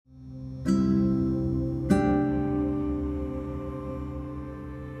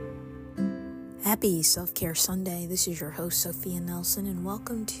Happy Self-Care Sunday. This is your host, Sophia Nelson, and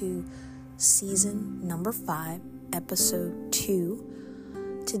welcome to season number 5, episode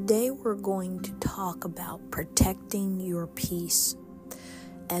 2. Today we're going to talk about protecting your peace.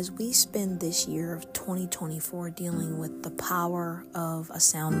 As we spend this year of 2024 dealing with the power of a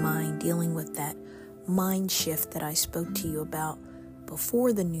sound mind, dealing with that mind shift that I spoke to you about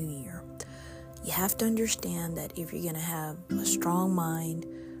before the new year, you have to understand that if you're going to have a strong mind,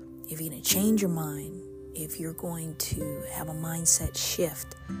 if you're going to change your mind, if you're going to have a mindset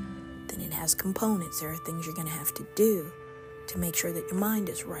shift, then it has components. There are things you're going to have to do to make sure that your mind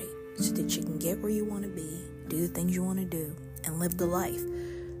is right so that you can get where you want to be, do the things you want to do, and live the life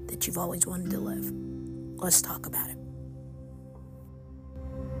that you've always wanted to live. Let's talk about it.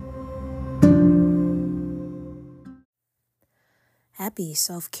 Happy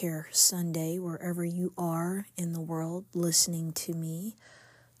Self-Care Sunday, wherever you are in the world listening to me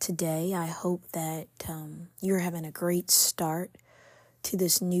today. I hope that you're having a great start to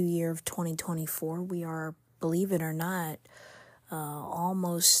this new year of 2024. We are, believe it or not,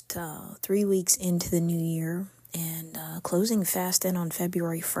 almost 3 weeks into the new year and closing fast in on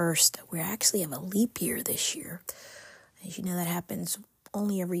February 1st. We actually have a leap year this year. As you know, that happens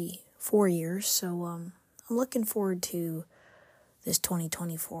only every 4 years. So I'm looking forward to this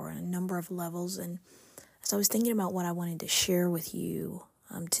 2024 on a number of levels. And as I was thinking about what I wanted to share with you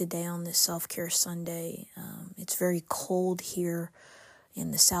today on this Self-Care Sunday, it's very cold here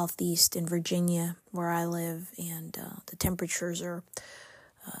in the southeast in Virginia where I live, and the temperatures are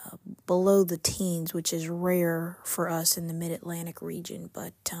below the teens, which is rare for us in the mid-Atlantic region,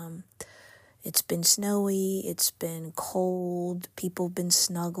 but it's been snowy, it's been cold, people have been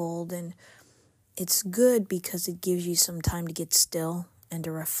snuggled, and it's good because it gives you some time to get still and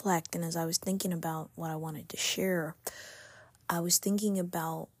to reflect. And as I was thinking about what I wanted to share, I was thinking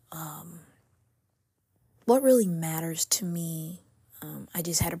about what really matters to me. I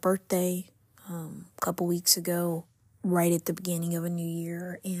just had a birthday a couple weeks ago, right at the beginning of a new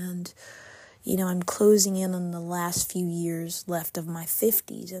year. And, I'm closing in on the last few years left of my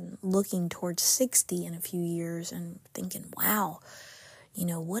 50s and looking towards 60 in a few years and thinking, wow,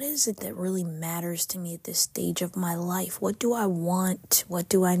 what is it that really matters to me at this stage of my life? What do I want? What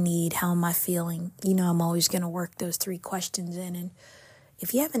do I need? How am I feeling? I'm always going to work those 3 questions in. And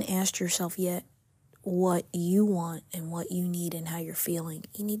if you haven't asked yourself yet what you want and what you need and how you're feeling,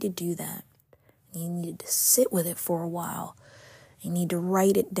 you need to do that. You need to sit with it for a while. You need to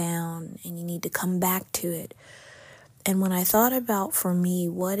write it down, and you need to come back to it. And when I thought about, for me,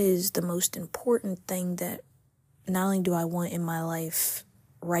 what is the most important thing that not only do I want in my life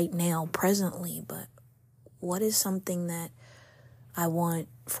right now, presently, but what is something that I want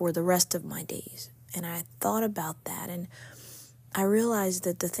for the rest of my days? And I thought about that, and I realized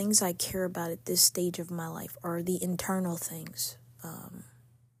that the things I care about at this stage of my life are the internal things,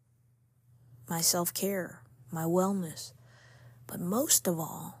 my self-care, my wellness, but most of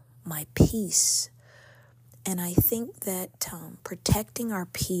all, my peace. And I think that protecting our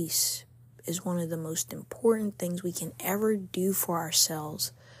peace is one of the most important things we can ever do for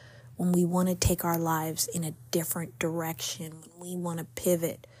ourselves when we want to take our lives in a different direction, when we want to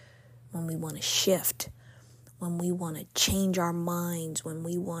pivot, when we want to shift, when we want to change our minds, when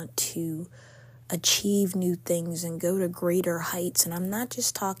we want to achieve new things and go to greater heights. And I'm not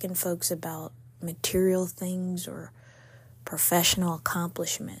just talking, folks, about material things or professional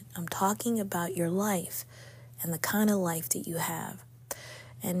accomplishment. I'm talking about your life and the kind of life that you have.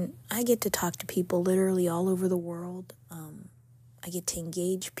 And I get to talk to people literally all over the world. I get to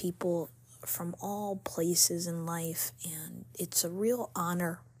engage people from all places in life, and it's a real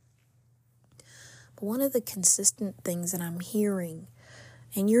honor. But one of the consistent things that I'm hearing,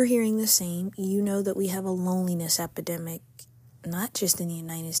 and you're hearing the same, that we have a loneliness epidemic, not just in the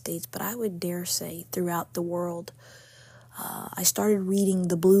United States, but I would dare say throughout the world. I started reading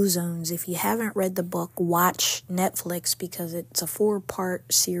The Blue Zones. If you haven't read the book, watch Netflix, because it's a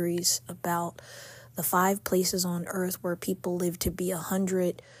 4-part series about the 5 places on earth where people live to be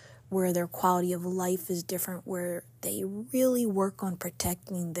 100, where their quality of life is different, where they really work on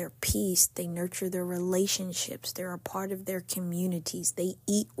protecting their peace. They nurture their relationships. They're a part of their communities. They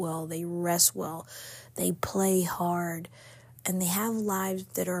eat well. They rest well. They play hard. And they have lives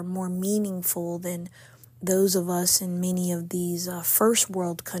that are more meaningful than those of us in many of these first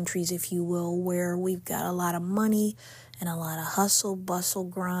world countries, if you will, where we've got a lot of money and a lot of hustle, bustle,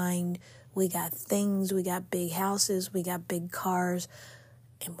 grind. We got things, we got big houses, we got big cars,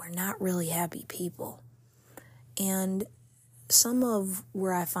 and we're not really happy people. And some of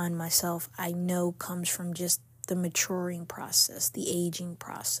where I find myself, I know, comes from just the maturing process, the aging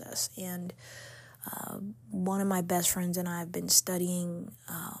process. And One of my best friends and I have been studying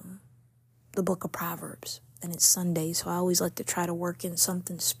the book of Proverbs, and it's Sunday, so I always like to try to work in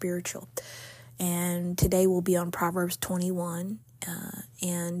something spiritual. And today we'll be on Proverbs 21,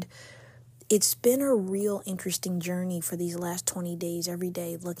 and it's been a real interesting journey for these last 20 days, every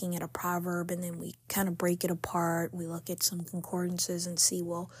day looking at a proverb, and then we kind of break it apart. We look at some concordances and see,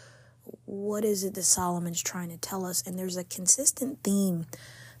 well, what is it that Solomon's trying to tell us? And there's a consistent theme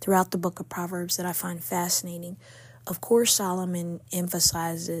throughout the book of Proverbs that I find fascinating. Of course, Solomon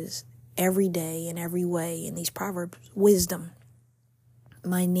emphasizes every day in every way in these Proverbs wisdom.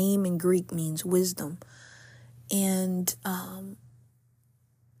 My name in Greek means wisdom. And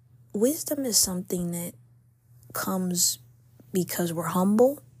wisdom is something that comes because we're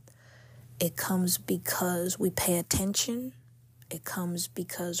humble. It comes because we pay attention. It comes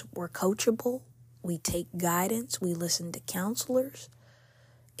because we're coachable. We take guidance. We listen to counselors.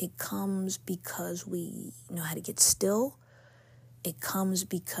 It comes because we know how to get still. It comes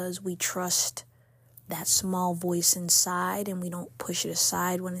because we trust that small voice inside and we don't push it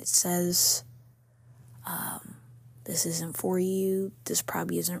aside when it says, this isn't for you. This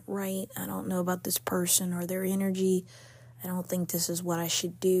probably isn't right. I don't know about this person or their energy. I don't think this is what I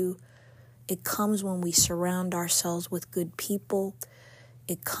should do. It comes when we surround ourselves with good people.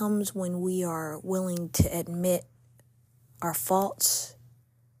 It comes when we are willing to admit our faults,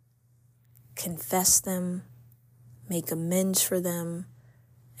 confess them, make amends for them,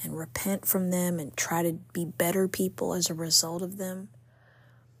 and repent from them and try to be better people as a result of them.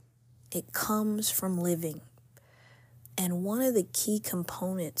 It comes from living. And one of the key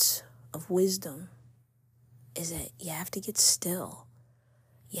components of wisdom is that you have to get still.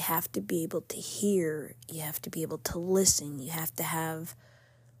 You have to be able to hear. You have to be able to listen. You have to have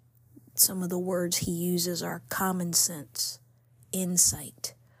some of the words he uses are common sense,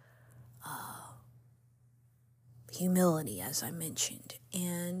 insight, humility, as I mentioned,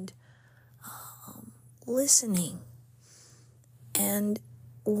 and listening. And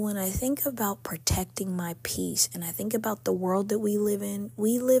when I think about protecting my peace and I think about the world that we live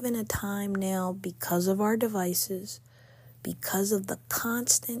in a time now because of our devices, because of the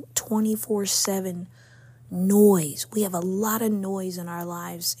constant 24/7 noise. We have a lot of noise in our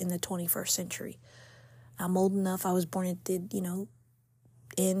lives in the 21st century. I'm old enough. I was born at the,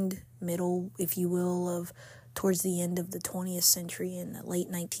 middle, if you will, of towards the end of the 20th century in the late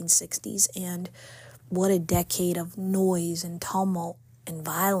 1960s. And what a decade of noise and tumult and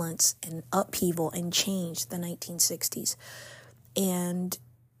violence and upheaval and change, the 1960s. And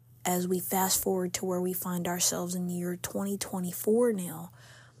as we fast forward to where we find ourselves in the year 2024 now,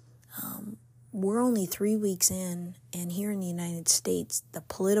 we're only 3 weeks in, and here in the United States, the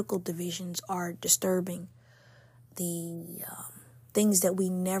political divisions are disturbing. The things that we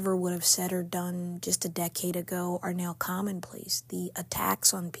never would have said or done just a decade ago are now commonplace. The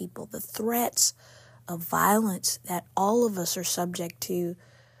attacks on people, the threats of violence that all of us are subject to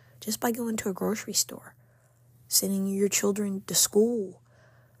just by going to a grocery store, sending your children to school,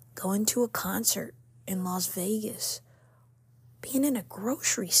 going to a concert in Las Vegas, being in a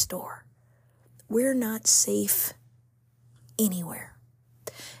grocery store. We're not safe anywhere.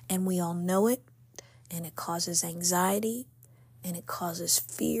 And we all know it, and it causes anxiety, and it causes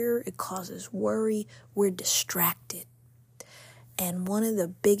fear, it causes worry. We're distracted. And one of the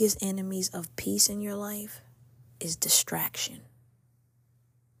biggest enemies of peace in your life is distraction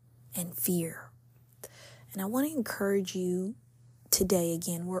and fear. And I want to encourage you today,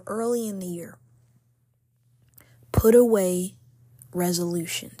 again, we're early in the year. Put away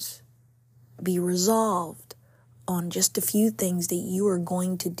resolutions. Be resolved on just a few things that you are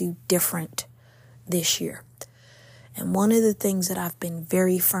going to do different this year. And one of the things that I've been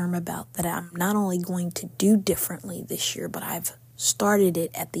very firm about that I'm not only going to do differently this year, but I've started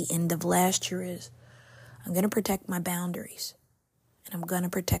it at the end of last year is I'm going to protect my boundaries and I'm going to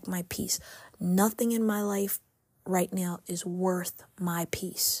protect my peace. Nothing in my life right now is worth my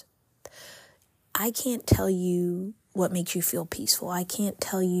peace. I can't tell you what makes you feel peaceful. I can't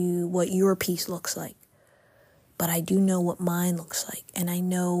tell you what your peace looks like, but I do know what mine looks like. And I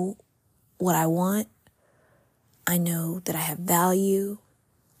know what I want. I know that I have value.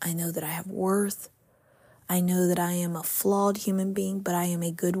 I know that I have worth. I know that I am a flawed human being, but I am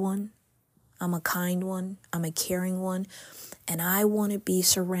a good one. I'm a kind one. I'm a caring one. And I want to be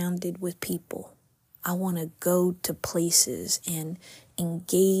surrounded with people. I want to go to places and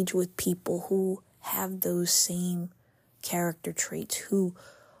engage with people who have those same character traits, who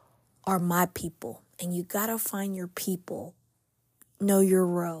are my people. And you got to find your people. Know your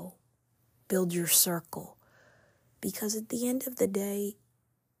row. Build your circle. Because at the end of the day,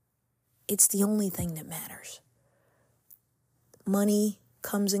 it's the only thing that matters. Money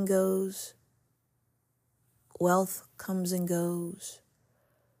comes and goes. Wealth comes and goes.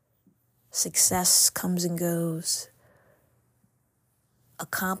 Success comes and goes.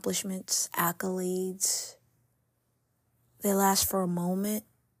 Accomplishments, accolades, they last for a moment.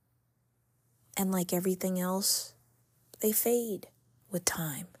 And like everything else, they fade with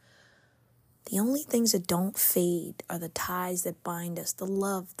time. The only things that don't fade are the ties that bind us, the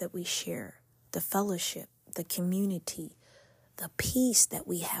love that we share, the fellowship, the community, the peace that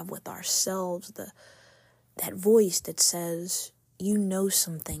we have with ourselves, that voice that says, you know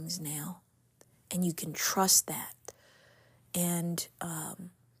some things now, and you can trust that. And I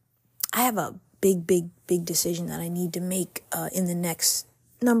have a big decision that I need to make in the next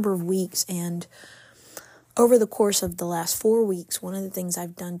number of weeks. And over the course of the last 4 weeks, one of the things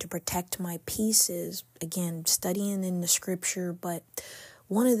I've done to protect my peace is, again, studying in the scripture. But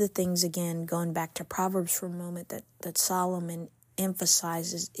one of the things, again, going back to Proverbs for a moment, that Solomon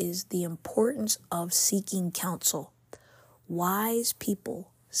emphasizes is the importance of seeking counsel. Wise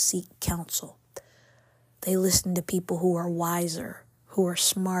people seek counsel. They listen to people who are wiser, who are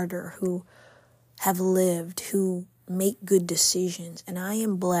smarter, who have lived, who make good decisions. And I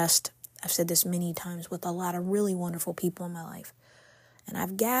am blessed, I've said this many times, with a lot of really wonderful people in my life. And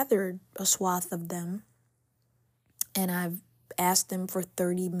I've gathered a swath of them, and I've asked them for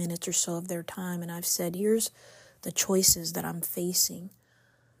 30 minutes or so of their time. And I've said, here's the choices that I'm facing.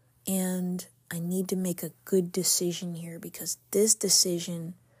 And I need to make a good decision here, because this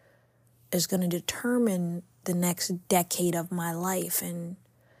decision is going to determine the next decade of my life, and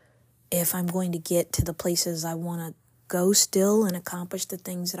if I'm going to get to the places I want to go still and accomplish the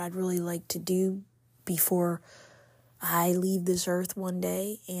things that I'd really like to do before I leave this earth one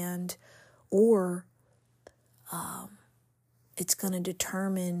day, or it's going to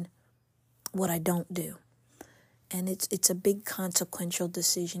determine what I don't do. And it's a big consequential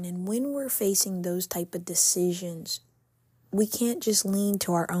decision. And when we're facing those type of decisions, we can't just lean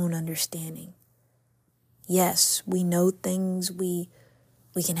to our own understanding. Yes, we know things. We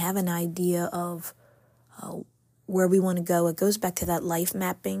can have an idea of where we want to go. It goes back to that life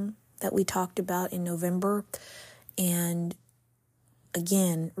mapping that we talked about in November. And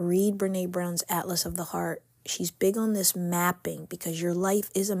again, read Brene Brown's Atlas of the Heart. She's big on this mapping, because your life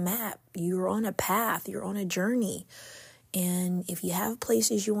is a map. You're on a path. You're on a journey. And if you have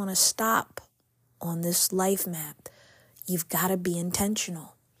places you want to stop on this life map, you've got to be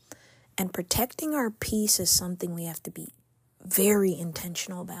intentional. And protecting our peace is something we have to be very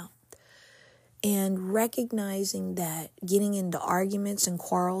intentional about. And recognizing that getting into arguments and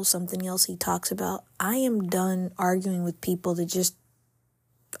quarrels, something else he talks about, I am done arguing with people that just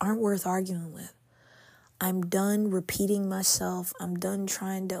aren't worth arguing with. I'm done repeating myself. I'm done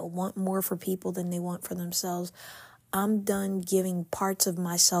trying to want more for people than they want for themselves. I'm done giving parts of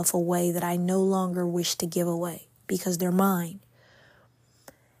myself away that I no longer wish to give away, because they're mine.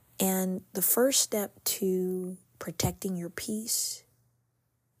 And the first step to protecting your peace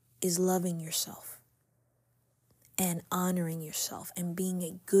is loving yourself and honoring yourself and being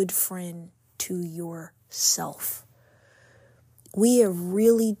a good friend to yourself. We have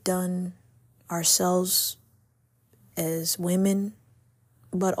really done ourselves as women,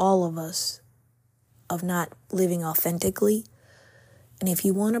 but all of us, of not living authentically. And if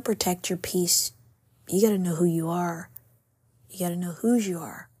you want to protect your peace, you got to know who you are. You got to know whose you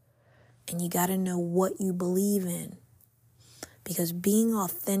are. And you got to know what you believe in. Because being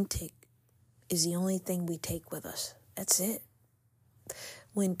authentic is the only thing we take with us. That's it.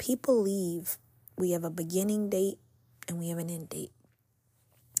 When people leave, we have a beginning date and we have an end date.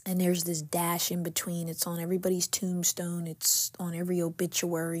 And there's this dash in between. It's on everybody's tombstone. It's on every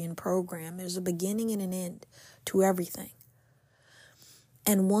obituary and program. There's a beginning and an end to everything.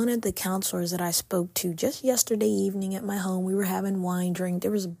 And one of the counselors that I spoke to just yesterday evening at my home, we were having wine drink.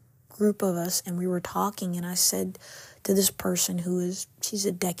 There was a group of us and we were talking, and I said to this person she's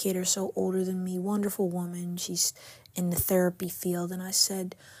a decade or so older than me, wonderful woman. She's in the therapy field. And I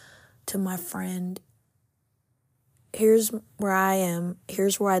said to my friend, here's where I am,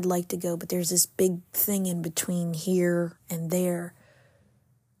 here's where I'd like to go, but there's this big thing in between here and there.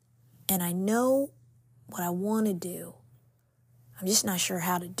 And I know what I want to do. I'm just not sure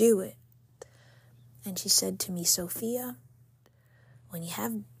how to do it. And she said to me, Sophia, when you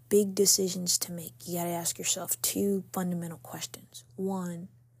have big decisions to make, you got to ask yourself 2 fundamental questions. 1,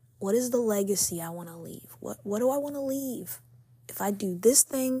 what is the legacy I want to leave? What do I want to leave? If I do this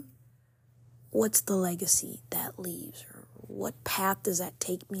thing, what's the legacy that leaves? Or what path does that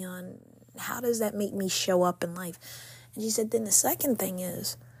take me on? How does that make me show up in life? And she said, then the second thing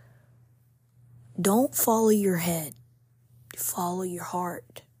is, Don't follow your head. Follow your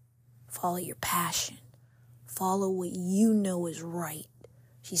heart. Follow your passion. Follow what you know is right.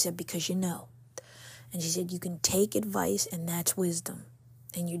 She said, because you know. And she said, you can take advice, and that's wisdom.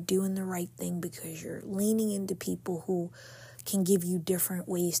 And you're doing the right thing because you're leaning into people who can give you different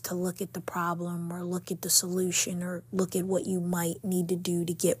ways to look at the problem or look at the solution or look at what you might need to do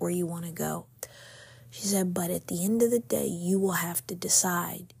to get where you want to go. She said, but at the end of the day, you will have to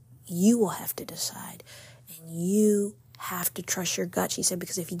decide. You will have to decide. And you have to trust your gut. She said,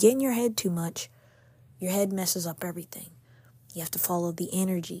 because if you get in your head too much, your head messes up everything. You have to follow the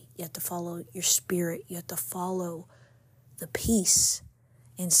energy. You have to follow your spirit. You have to follow the peace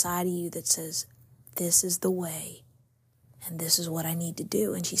inside of you that says, this is the way and this is what I need to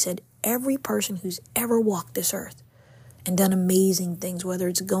do. And she said, every person who's ever walked this earth and done amazing things, whether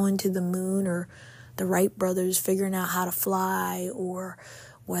it's going to the moon or the Wright brothers figuring out how to fly, or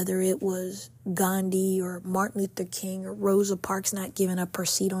whether it was Gandhi or Martin Luther King or Rosa Parks not giving up her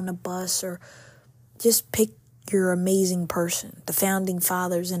seat on the bus, or just pick your amazing person. The founding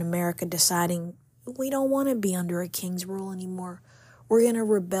fathers in America deciding we don't want to be under a king's rule anymore. We're going to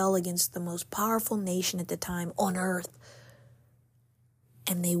rebel against the most powerful nation at the time on earth.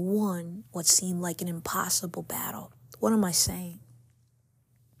 And they won what seemed like an impossible battle. What am I saying?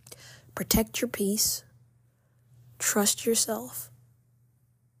 Protect your peace. Trust yourself.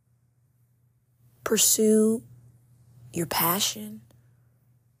 Pursue your passion.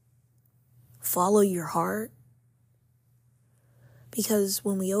 Follow your heart. Because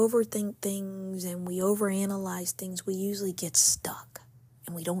when we overthink things and we overanalyze things, we usually get stuck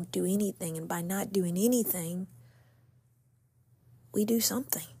and we don't do anything. And by not doing anything, we do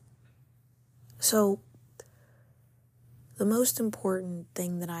something. So the most important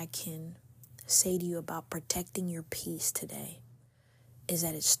thing that I can say to you about protecting your peace today is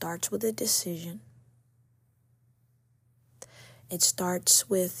that it starts with a decision. It starts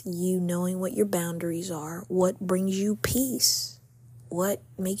with you knowing what your boundaries are, what brings you peace, what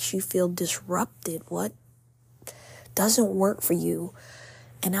makes you feel disrupted, what doesn't work for you.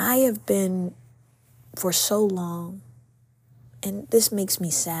 And I have been for so long, and this makes me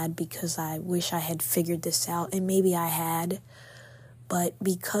sad because I wish I had figured this out, and maybe I had, but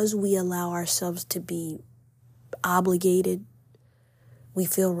because we allow ourselves to be obligated, we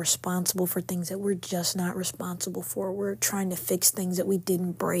feel responsible for things that we're just not responsible for. We're trying to fix things that we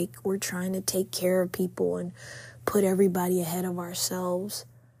didn't break. We're trying to take care of people and put everybody ahead of ourselves.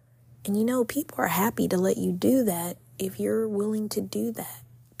 And you know, people are happy to let you do that if you're willing to do that.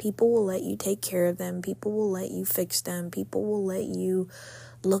 People will let you take care of them. People will let you fix them. People will let you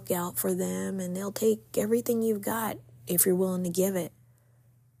look out for them. And they'll take everything you've got if you're willing to give it.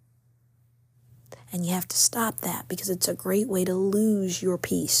 And you have to stop that because it's a great way to lose your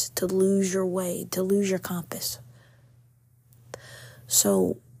peace, to lose your way, to lose your compass.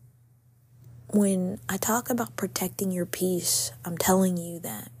 So when I talk about protecting your peace, I'm telling you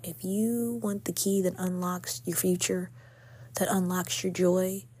that if you want the key that unlocks your future, that unlocks your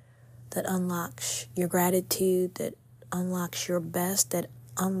joy, that unlocks your gratitude, that unlocks your best, that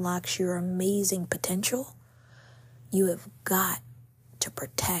unlocks your amazing potential, you have got to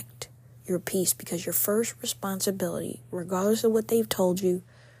protect your peace, because your first responsibility, regardless of what they've told you,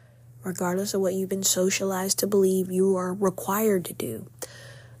 regardless of what you've been socialized to believe you are required to do,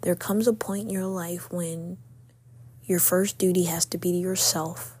 there comes a point in your life when your first duty has to be to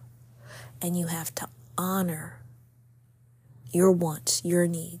yourself, and you have to honor your wants, your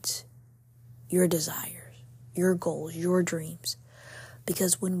needs, your desires, your goals, your dreams.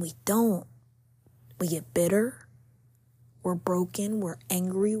 Because when we don't, we get bitter, we're broken, we're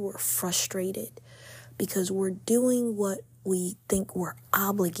angry, we're frustrated, because we're doing what we think we're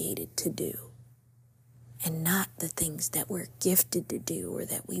obligated to do and not the things that we're gifted to do or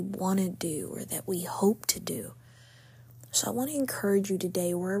that we want to do or that we hope to do. So I want to encourage you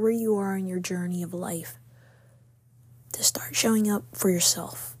today, wherever you are in your journey of life, to start showing up for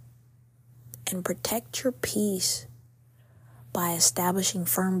yourself and protect your peace by establishing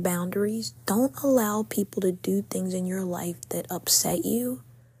firm boundaries. Don't allow people to do things in your life that upset you,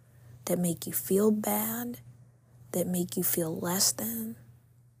 that make you feel bad, that make you feel less than.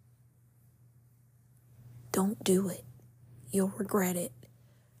 Don't do it. You'll regret it.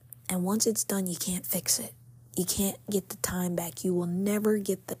 And once it's done, you can't fix it. You can't get the time back. You will never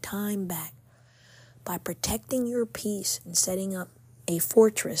get the time back. By protecting your peace and setting up a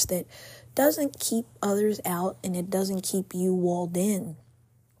fortress that doesn't keep others out and it doesn't keep you walled in,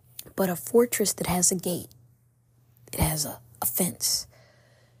 but a fortress that has a gate. It has a fence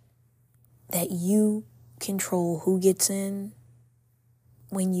that you control who gets in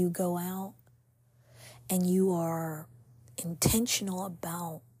when you go out, and you are intentional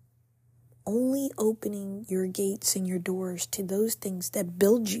about only opening your gates and your doors to those things that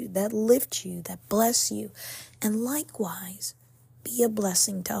build you, that lift you, that bless you, and likewise, be a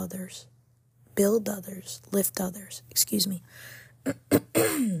blessing to others, build others, lift others,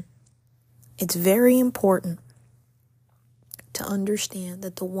 It's very important to understand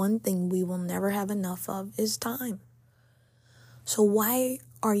that the one thing we will never have enough of is time. So why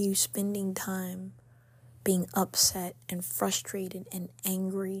are you spending time being upset and frustrated and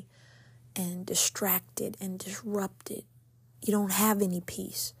angry and distracted and disrupted? You don't have any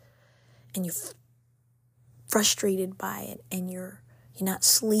peace, and you're frustrated by it, and you're not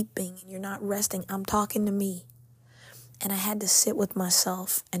sleeping and you're not resting. I'm talking to me. And I had to sit with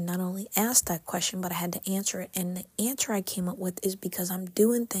myself and not only ask that question, but I had to answer it. And the answer I came up with is because I'm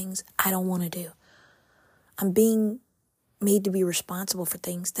doing things I don't want to do. I'm being made to be responsible for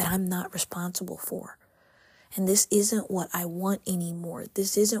things that I'm not responsible for. And this isn't what I want anymore.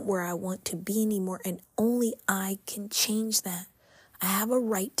 This isn't where I want to be anymore. And only I can change that. I have a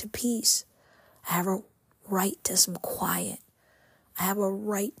right to peace. I have a right to some quiet. I have a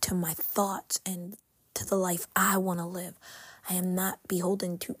right to my thoughts and to the life I want to live. I am not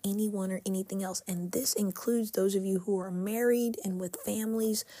beholden to anyone or anything else. And this includes those of you who are married and with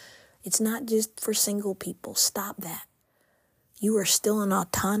families. It's not just for single people. Stop that. You are still an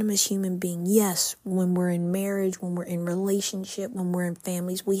autonomous human being. Yes, when we're in marriage, when we're in relationship, when we're in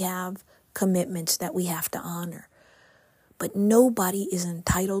families, we have commitments that we have to honor. But nobody is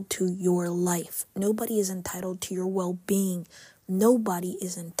entitled to your life. Nobody is entitled to your well-being. Nobody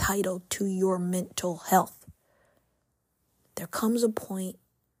is entitled to your mental health. There comes a point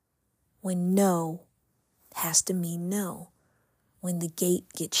when no has to mean no. When the gate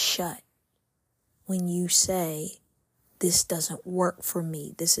gets shut. When you say, this doesn't work for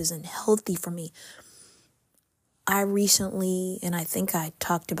me. This isn't healthy for me. I recently, and I think I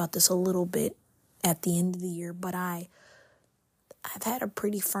talked about this a little bit at the end of the year, but I've had a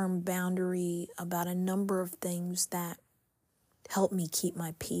pretty firm boundary about a number of things that help me keep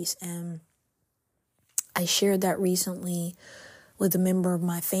my peace. And I shared that recently with a member of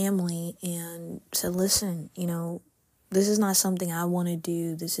my family and said, listen, this is not something I want to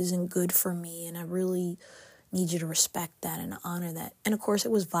do. This isn't good for me. And I really need you to respect that and honor that. And of course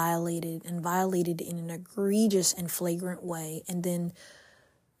it was violated in an egregious and flagrant way, and then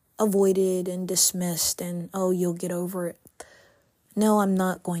avoided and dismissed and, oh, you'll get over it. No, I'm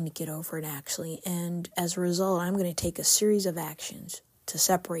not going to get over it, actually. And as a result, I'm going to take a series of actions to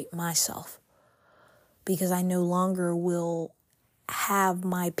separate myself, because I no longer will have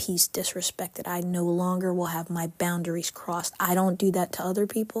my peace disrespected. I no longer will have my boundaries crossed. I don't do that to other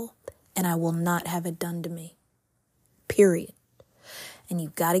people, and I will not have it done to me. Period. And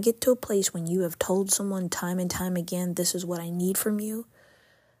you've got to get to a place when you have told someone time and time again, this is what I need from you.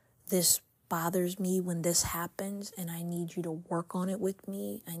 This bothers me when this happens, and I need you to work on it with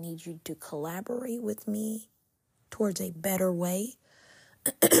me. I need you to collaborate with me towards a better way.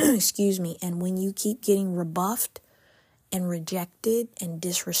 And when you keep getting rebuffed and rejected and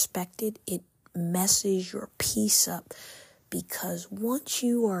disrespected, it messes your peace up. Because once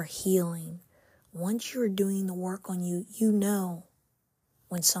you are healing, once you're doing the work on you, you know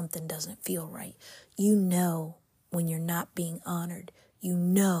when something doesn't feel right. You know when you're not being honored. You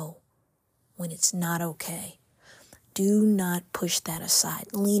know when it's not okay. Do not push that aside.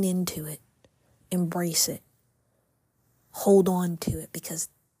 Lean into it. Embrace it. Hold on to it, because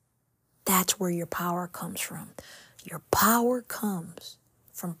that's where your power comes from. Your power comes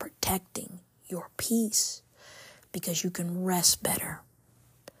from protecting your peace, because you can rest better.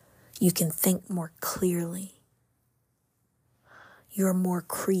 You can think more clearly. You're more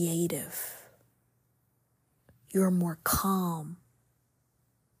creative. You're more calm.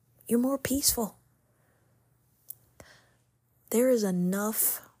 You're more peaceful. There is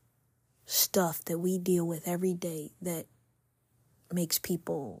enough stuff that we deal with every day that makes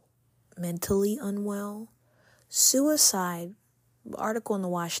people mentally unwell. Suicide, article in the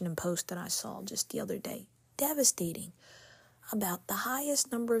Washington Post that I saw just the other day, devastating, about the highest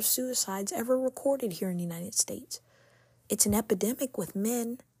number of suicides ever recorded here in the United States. It's an epidemic with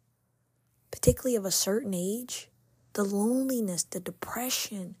men, particularly of a certain age. The loneliness, the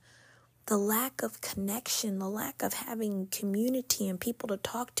depression, the lack of connection, the lack of having community and people to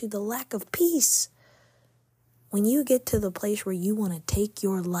talk to, the lack of peace. When you get to the place where you want to take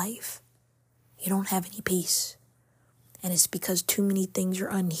your life, you don't have any peace. And it's because too many things are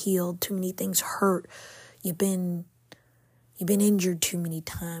unhealed, too many things hurt. You've been injured too many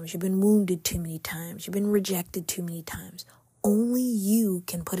times. You've been wounded too many times. You've been rejected too many times. Only you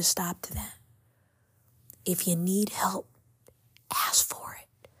can put a stop to that. If you need help, ask for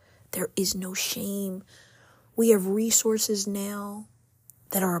it. There is no shame. We have resources now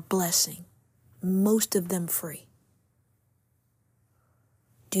that are a blessing, most of them free.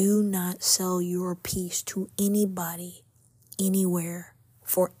 Do not sell your peace to anybody, anywhere,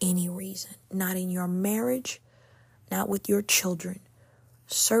 for any reason. Not in your marriage, not with your children,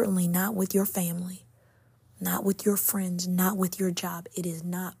 certainly not with your family, not with your friends, not with your job. It is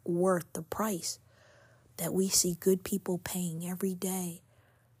not worth the price that we see good people paying every day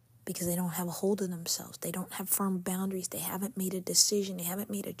because they don't have a hold of themselves. They don't have firm boundaries. They haven't made a decision. They haven't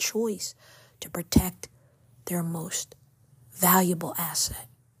made a choice to protect their most valuable asset.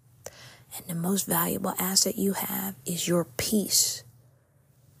 And the most valuable asset you have is your peace.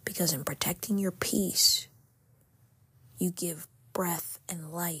 Because in protecting your peace, you give breath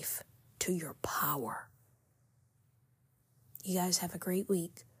and life to your power. You guys have a great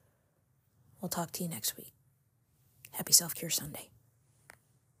week. We'll talk to you next week. Happy Self-Care Sunday.